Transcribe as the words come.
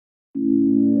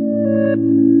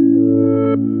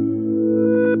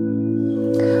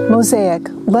Mosaic,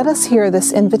 let us hear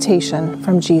this invitation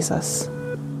from Jesus.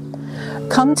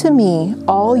 Come to me,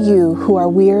 all you who are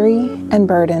weary and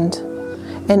burdened,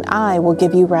 and I will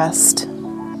give you rest.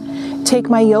 Take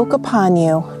my yoke upon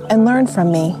you and learn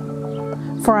from me,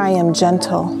 for I am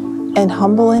gentle and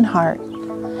humble in heart,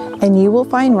 and you will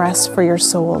find rest for your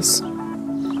souls.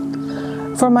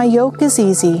 For my yoke is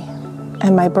easy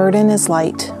and my burden is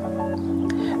light.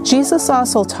 Jesus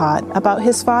also taught about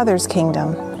his Father's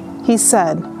kingdom. He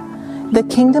said, "The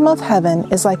kingdom of heaven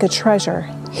is like a treasure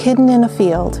hidden in a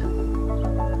field.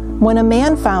 When a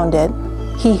man found it,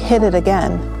 he hid it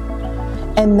again,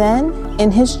 and then,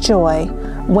 in his joy,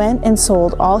 went and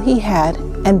sold all he had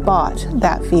and bought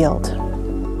that field."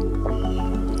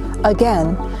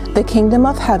 Again, the kingdom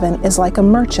of heaven is like a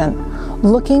merchant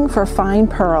looking for fine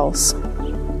pearls.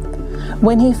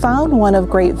 When he found one of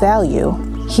great value,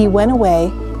 he went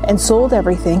away and sold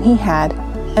everything he had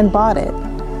and bought it.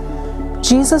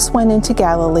 Jesus went into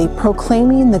Galilee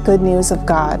proclaiming the good news of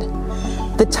God.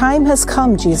 "The time has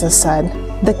come," Jesus said.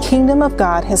 "The kingdom of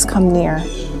God has come near.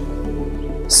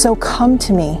 So come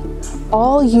to me,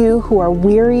 all you who are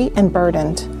weary and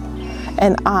burdened,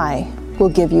 and I will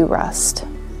give you rest."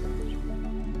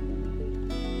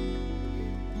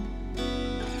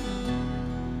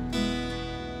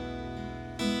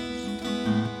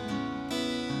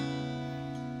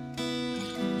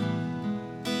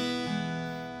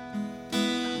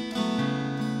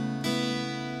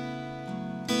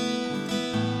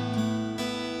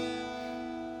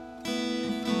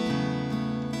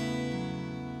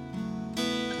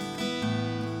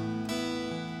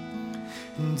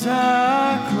 And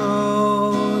I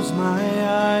close my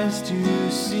eyes to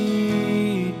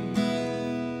see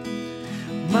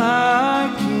my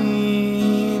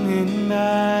King in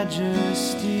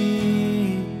majesty.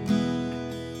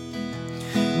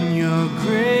 And your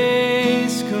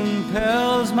grace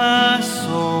compels my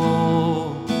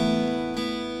soul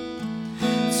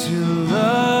to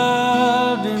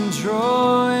love and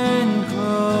draw in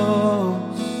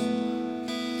close.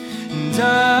 And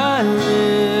I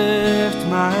lift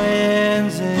my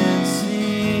hands and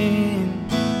sing.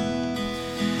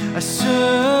 I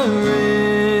surrender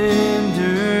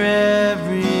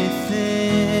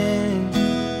everything,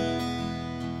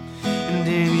 and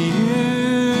in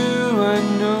you I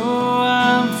know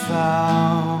I'm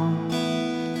found.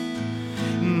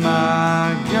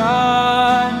 My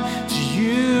God, to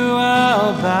you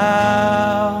I'll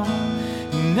bow,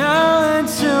 now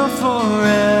until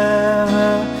forever.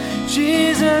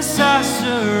 Jesus, I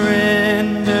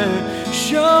surrender.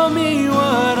 Show me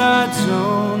what I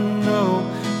don't know,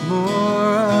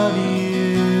 more of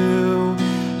you.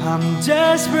 I'm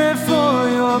desperate for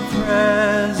your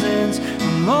presence.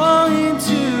 I'm longing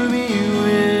to be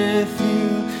with you.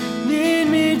 Lead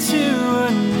me to a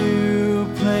new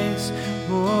place,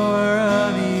 more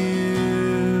of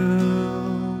you.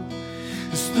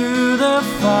 'Cause through the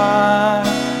fire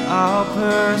I'll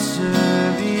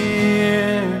persevere.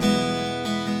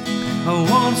 I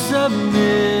won't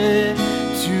submit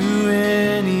to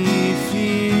any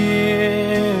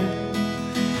fear.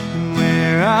 And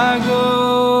where I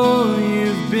go,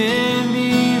 you've been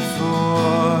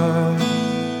before.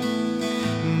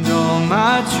 And all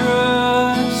my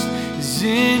trust is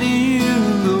in you,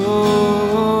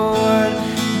 Lord.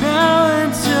 Now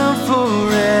until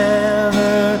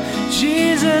forever,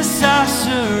 Jesus, I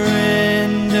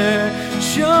surrender.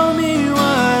 Show me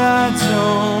what I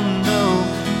don't know,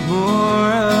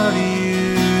 more of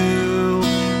you.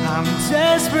 I'm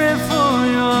desperate for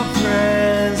your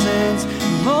presence,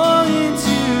 longing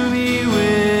to be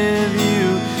with you.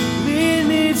 Lead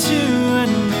me to a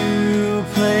new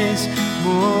place,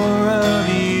 more of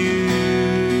you.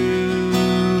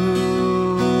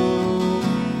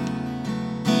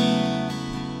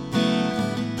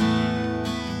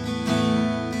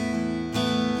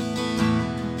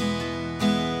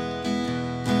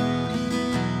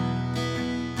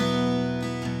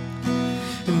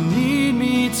 Lead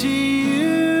me to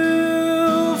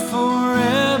you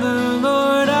forever,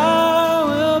 Lord. I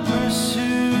will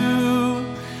pursue.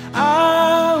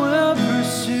 I will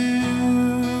pursue.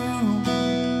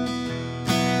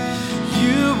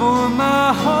 You bore my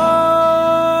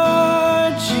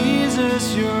heart, Jesus.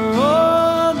 You're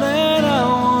all that I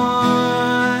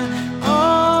want,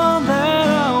 all that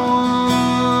I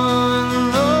want,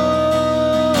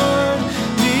 Lord.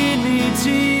 Lead me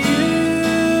to you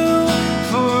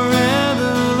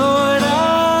forever, Lord. I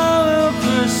will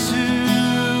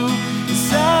pursue. Yes,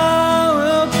 I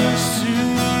will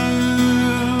pursue.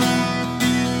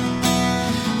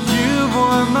 You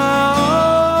bore my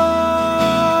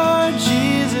heart,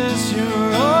 Jesus.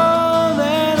 You're all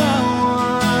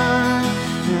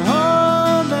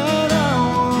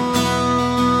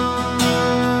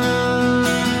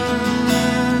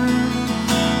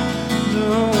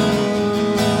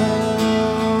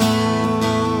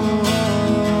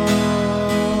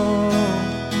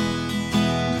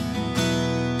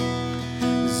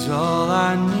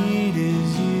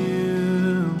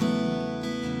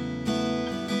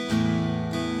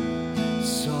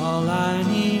All I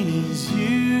need is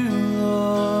you,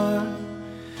 Lord.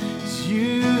 Is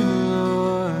you,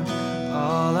 Lord.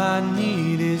 All I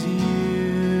need is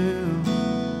you.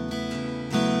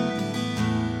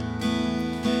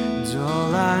 And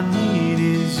all I need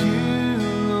is you,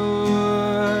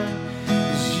 Lord.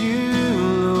 Is you,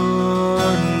 Lord.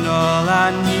 And all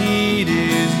I need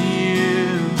is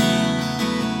you.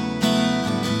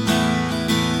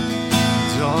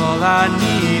 And all I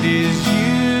need is you.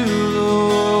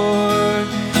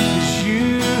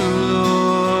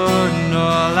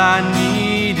 All I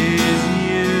need is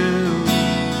you.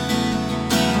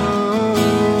 Oh,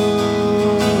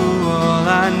 all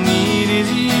I need is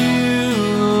you,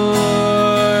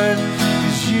 Lord.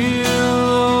 Is you,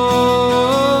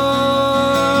 Lord.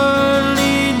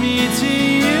 Lead me to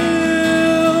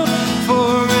you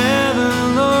forever,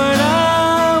 Lord. I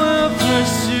will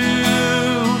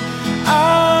pursue. I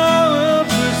will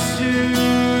pursue.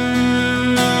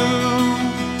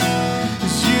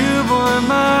 As you bore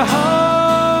my heart.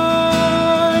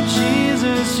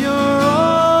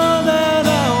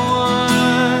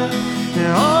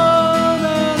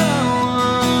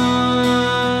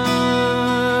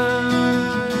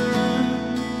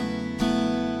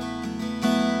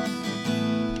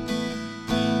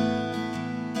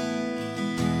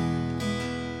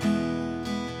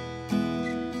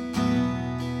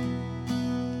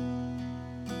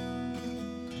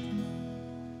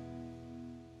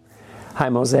 Hi,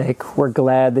 Mosaic. We're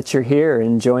glad that you're here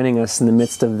and joining us in the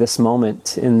midst of this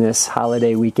moment in this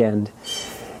holiday weekend.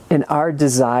 And our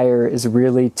desire is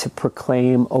really to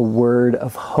proclaim a word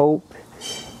of hope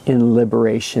and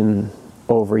liberation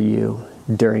over you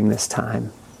during this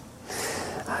time.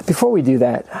 Before we do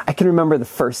that, I can remember the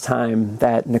first time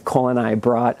that Nicole and I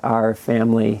brought our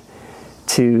family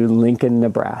to Lincoln,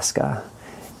 Nebraska.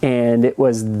 And it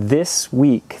was this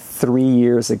week, 3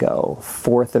 years ago,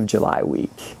 4th of July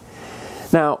week.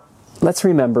 Now, let's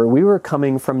remember, we were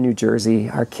coming from New Jersey.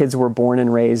 Our kids were born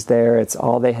and raised there. It's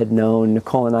all they had known.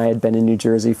 Nicole and I had been in New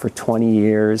Jersey for 20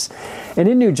 years. And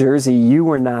in New Jersey, you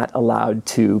were not allowed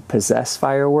to possess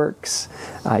fireworks.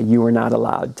 You were not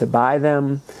allowed to buy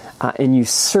them. And you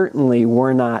certainly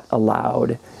were not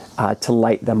allowed to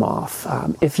light them off.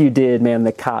 If you did, man,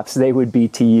 the cops, they would be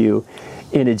to you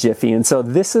in a jiffy. And so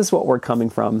this is what we're coming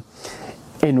from.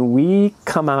 And we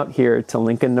come out here to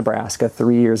Lincoln, Nebraska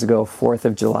 3 years ago, 4th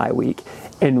of July week,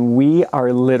 and we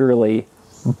are literally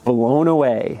blown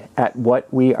away at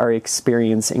what we are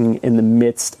experiencing in the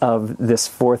midst of this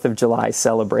 4th of July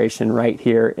celebration right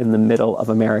here in the middle of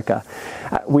America.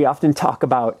 We often talk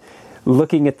about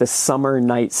looking at the summer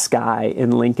night sky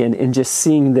in Lincoln and just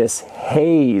seeing this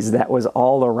haze that was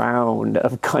all around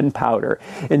of gunpowder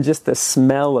and just the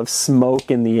smell of smoke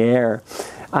in the air.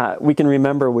 We can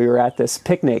remember we were at this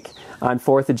picnic on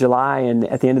 4th of July, and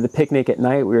at the end of the picnic at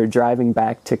night, we were driving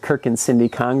back to Kirk and Cindy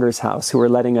Conger's house, who were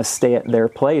letting us stay at their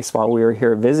place while we were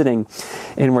here visiting.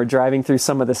 And we're driving through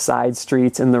some of the side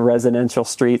streets and the residential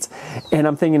streets, and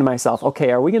I'm thinking to myself, okay,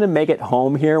 are we going to make it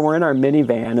home here? We're in our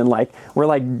minivan, and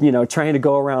we're trying to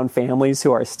go around families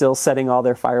who are still setting all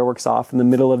their fireworks off in the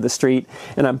middle of the street,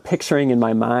 and I'm picturing in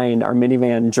my mind our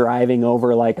minivan driving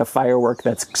over like a firework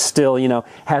that's still,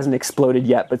 hasn't exploded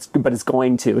yet, but it's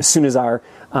going to. As soon as our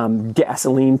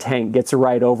gasoline tank gets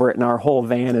right over it and our whole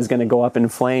van is going to go up in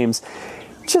flames.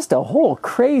 Just a whole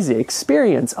crazy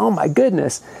experience. Oh my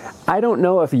goodness. I don't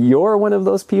know if you're one of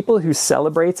those people who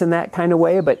celebrates in that kind of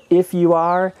way, but if you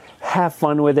are, have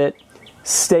fun with it.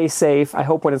 Stay safe. I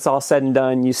hope when it's all said and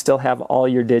done, you still have all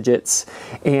your digits.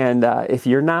 And if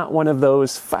you're not one of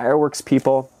those fireworks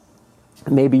people,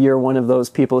 maybe you're one of those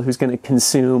people who's going to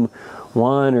consume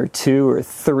 1 or 2 or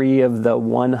 3 of the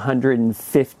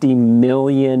 150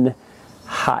 million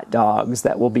hot dogs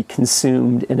that will be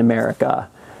consumed in America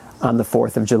on the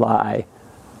 4th of July.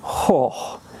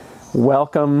 Oh,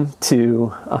 welcome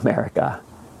to America.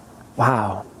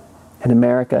 Wow. And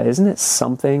America, isn't it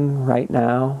something right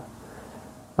now?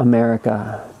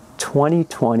 America,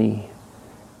 2020,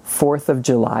 4th of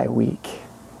July week.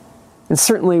 And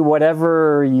certainly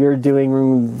whatever you're doing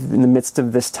in the midst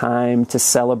of this time to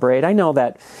celebrate, I know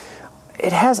that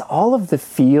it has all of the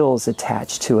feels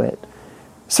attached to it.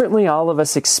 Certainly all of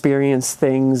us experience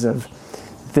things of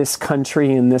this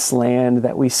country and this land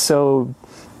that we so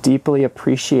deeply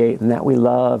appreciate and that we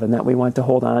love and that we want to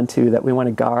hold on to, that we want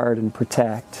to guard and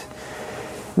protect.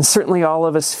 And certainly all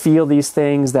of us feel these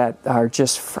things that are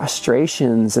just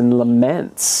frustrations and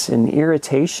laments and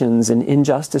irritations and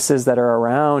injustices that are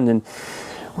around. And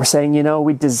we're saying,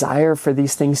 we desire for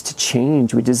these things to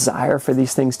change. We desire for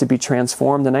these things to be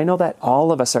transformed. And I know that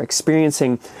all of us are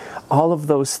experiencing all of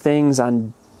those things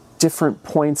on different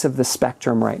points of the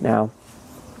spectrum right now.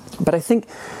 But I think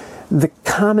the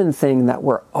common thing that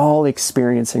we're all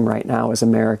experiencing right now as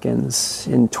Americans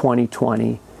in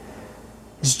 2020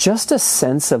 is just a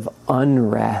sense of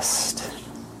unrest.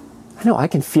 I know I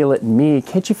can feel it in me.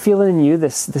 Can't you feel it in you?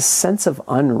 This sense of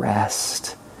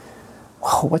unrest.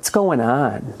 Whoa, what's going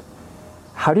on?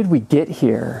 How did we get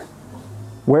here?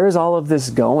 Where is all of this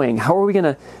going? How are we going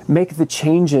to make the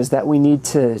changes that we need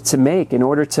to make in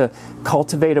order to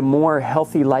cultivate a more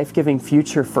healthy, life-giving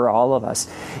future for all of us?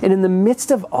 And in the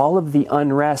midst of all of the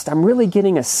unrest, I'm really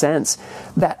getting a sense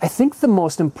that I think the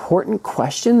most important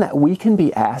question that we can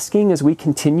be asking as we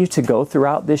continue to go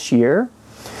throughout this year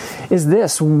is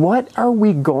this: what are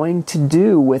we going to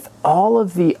do with all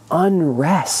of the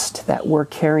unrest that we're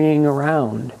carrying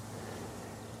around?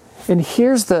 And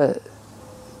here's the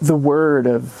word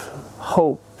of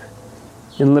hope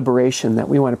and liberation that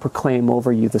we want to proclaim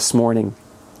over you this morning.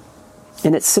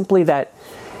 And it's simply that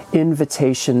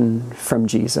invitation from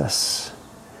Jesus.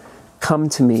 Come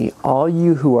to me, all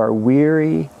you who are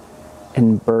weary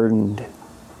and burdened.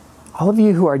 All of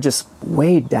you who are just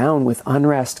weighed down with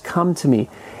unrest, come to me,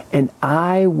 and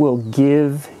I will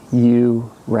give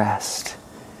you rest.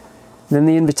 And then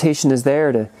the invitation is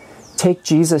there to take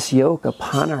Jesus' yoke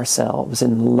upon ourselves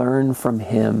and learn from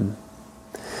Him.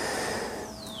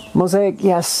 Mosaic,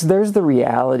 yes, there's the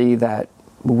reality that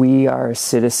we are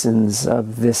citizens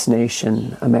of this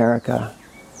nation, America.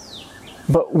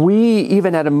 But we,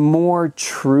 even at a more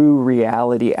true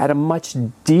reality, at a much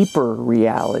deeper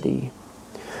reality,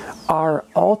 are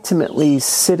ultimately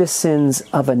citizens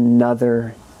of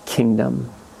another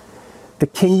kingdom. The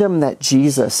kingdom that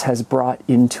Jesus has brought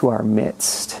into our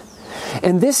midst.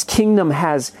 And this kingdom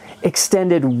has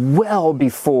extended well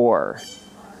before,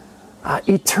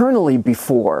 eternally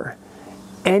before,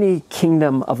 any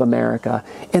kingdom of America.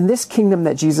 And this kingdom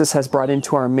that Jesus has brought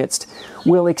into our midst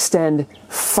will extend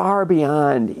far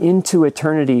beyond into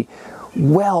eternity,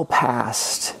 well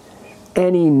past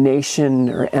any nation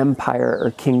or empire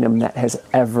or kingdom that has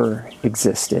ever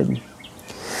existed.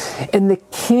 And the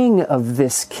king of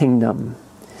this kingdom,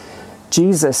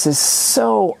 Jesus, is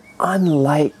so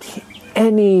unlike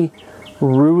any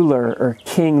ruler or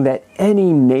king that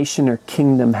any nation or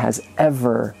kingdom has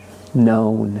ever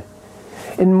known.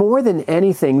 And more than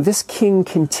anything, this king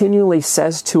continually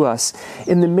says to us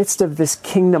in the midst of this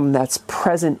kingdom that's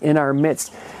present in our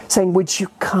midst, saying, would you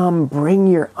come, bring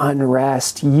your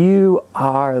unrest, you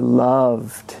are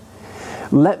loved.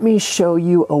 Let me show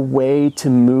you a way to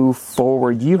move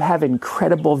forward. You have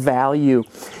incredible value,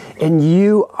 and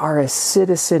you are a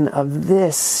citizen of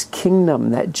this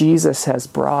kingdom that Jesus has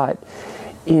brought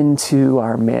into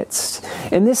our midst.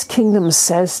 And this kingdom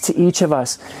says to each of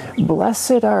us,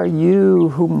 blessed are you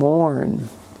who mourn.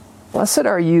 Blessed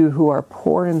are you who are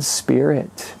poor in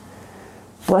spirit.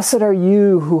 Blessed are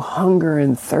you who hunger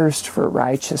and thirst for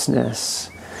righteousness.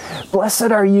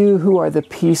 Blessed are you who are the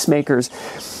peacemakers.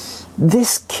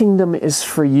 This kingdom is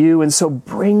for you, and so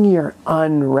bring your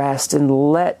unrest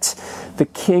and let the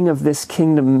king of this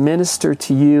kingdom minister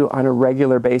to you on a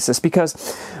regular basis.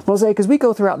 Because, Mosaic, as we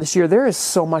go throughout this year, there is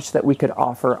so much that we could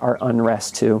offer our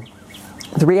unrest to.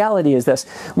 The reality is this: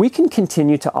 we can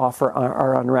continue to offer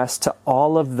our unrest to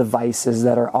all of the vices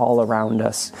that are all around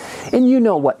us. And you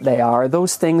know what they are,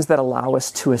 those things that allow us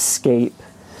to escape,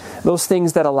 those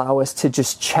things that allow us to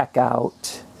just check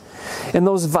out. And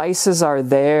those vices are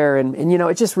there, and you know,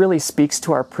 it just really speaks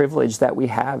to our privilege that we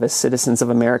have as citizens of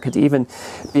America to even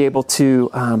be able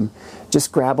to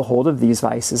just grab a hold of these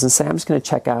vices and say, I'm just going to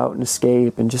check out and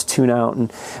escape and just tune out. And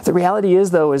the reality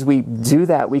is, though, as we do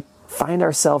that, we find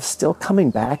ourselves still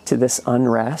coming back to this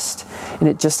unrest, and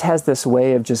it just has this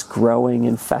way of just growing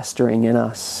and festering in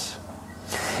us.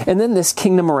 And then this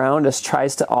kingdom around us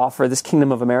tries to offer, this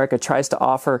kingdom of America tries to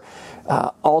offer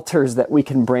altars that we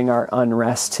can bring our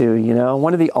unrest to. You know,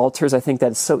 one of the altars I think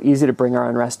that's so easy to bring our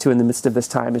unrest to in the midst of this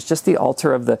time is just the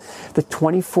altar of the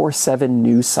 24/7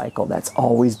 news cycle that's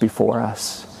always before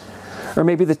us. Or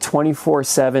maybe the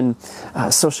 24/7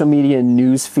 social media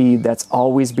news feed that's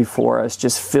always before us,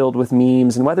 just filled with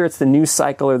memes. And whether it's the news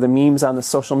cycle or the memes on the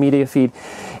social media feed,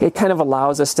 it kind of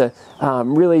allows us to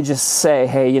really just say,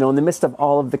 hey, you know, in the midst of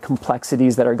all of the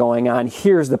complexities that are going on,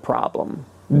 here's the problem.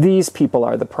 These people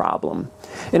are the problem.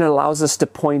 And it allows us to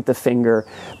point the finger.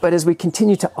 But as we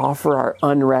continue to offer our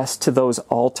unrest to those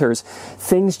altars,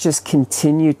 things just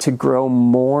continue to grow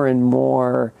more and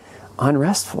more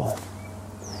unrestful.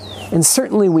 And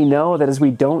certainly we know that as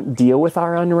we don't deal with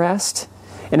our unrest,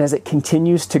 And as it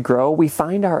continues to grow, we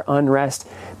find our unrest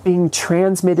being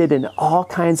transmitted in all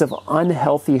kinds of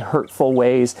unhealthy, hurtful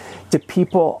ways to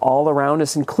people all around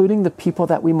us, including the people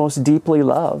that we most deeply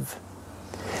love.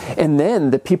 And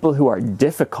then the people who are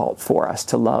difficult for us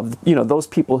to love, those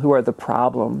people who are the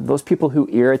problem, those people who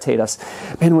irritate us.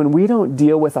 And when we don't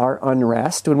deal with our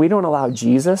unrest, when we don't allow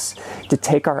Jesus to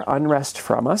take our unrest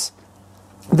from us,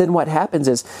 then what happens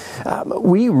is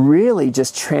we really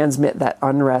just transmit that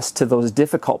unrest to those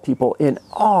difficult people in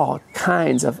all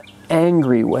kinds of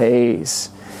angry ways,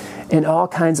 in all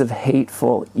kinds of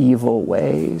hateful, evil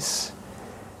ways.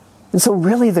 And so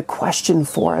really the question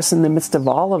for us in the midst of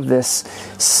all of this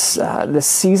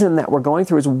season that we're going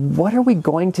through is, what are we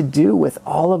going to do with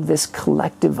all of this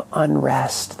collective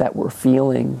unrest that we're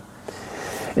feeling?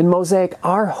 In Mosaic,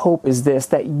 our hope is this,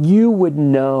 that you would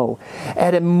know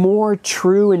at a more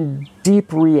true and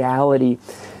deep reality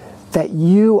that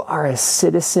you are a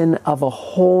citizen of a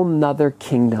whole nother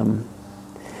kingdom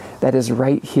that is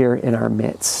right here in our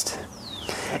midst.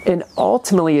 And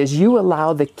ultimately, as you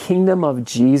allow the kingdom of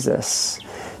Jesus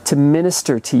to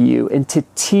minister to you and to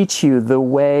teach you the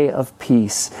way of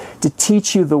peace, to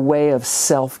teach you the way of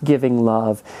self-giving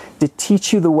love, to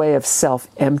teach you the way of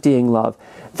self-emptying love,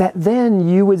 that then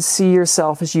you would see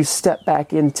yourself as you step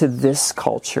back into this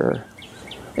culture,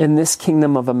 in this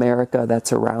kingdom of America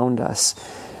that's around us,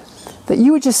 that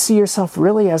you would just see yourself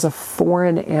really as a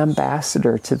foreign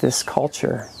ambassador to this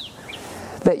culture.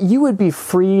 That you would be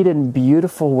freed in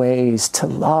beautiful ways to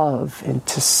love and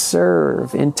to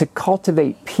serve and to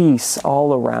cultivate peace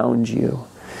all around you.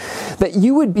 That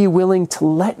you would be willing to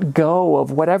let go of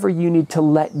whatever you need to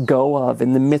let go of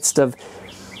in the midst of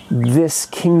this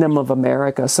kingdom of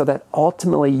America, so that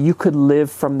ultimately you could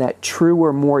live from that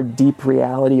truer, more deep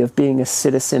reality of being a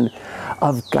citizen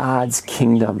of God's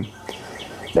kingdom.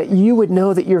 That you would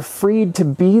know that you're freed to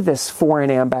be this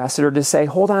foreign ambassador, to say,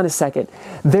 hold on a second,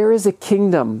 there is a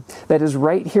kingdom that is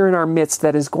right here in our midst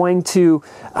that is going to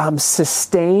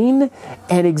sustain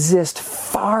and exist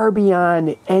far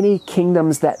beyond any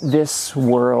kingdoms that this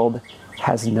world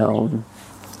has known.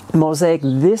 Mosaic,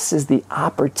 this is the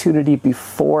opportunity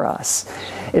before us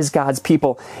as God's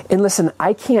people. And listen,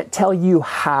 I can't tell you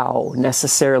how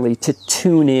necessarily to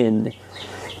tune in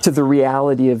to the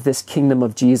reality of this kingdom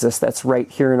of Jesus that's right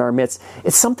here in our midst.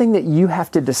 It's something that you have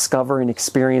to discover and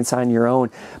experience on your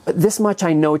own. But this much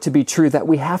I know to be true, that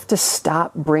we have to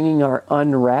stop bringing our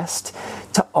unrest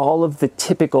to all of the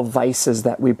typical vices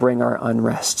that we bring our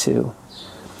unrest to.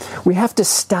 We have to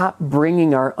stop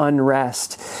bringing our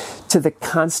unrest to the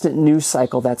constant news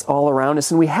cycle that's all around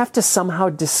us. And we have to somehow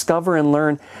discover and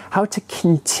learn how to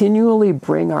continually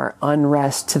bring our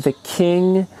unrest to the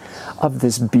King of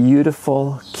this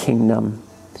beautiful kingdom.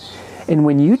 And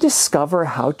when you discover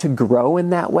how to grow in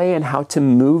that way and how to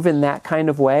move in that kind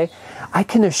of way, I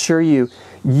can assure you,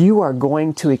 you are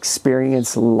going to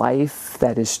experience life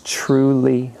that is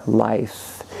truly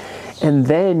life. And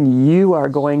then you are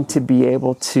going to be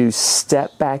able to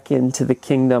step back into the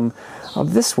kingdom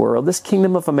of this world, this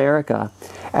kingdom of America,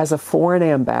 as a foreign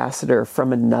ambassador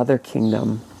from another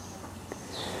kingdom,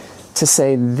 to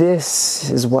say, this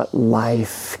is what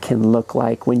life can look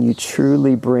like when you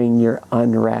truly bring your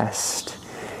unrest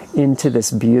into this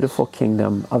beautiful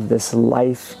kingdom of this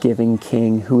life-giving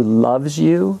King who loves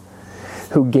you,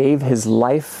 who gave his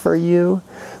life for you,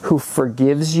 who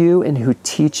forgives you, and who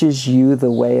teaches you the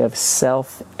way of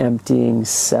self-emptying,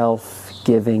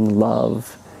 self-giving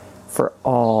love for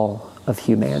all of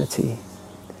humanity.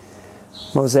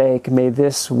 Mosaic, may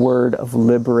this word of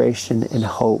liberation and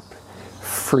hope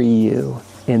free you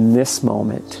in this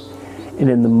moment and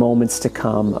in the moments to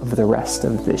come of the rest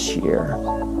of this year.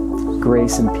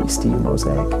 Grace and peace to you,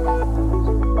 Mosaic.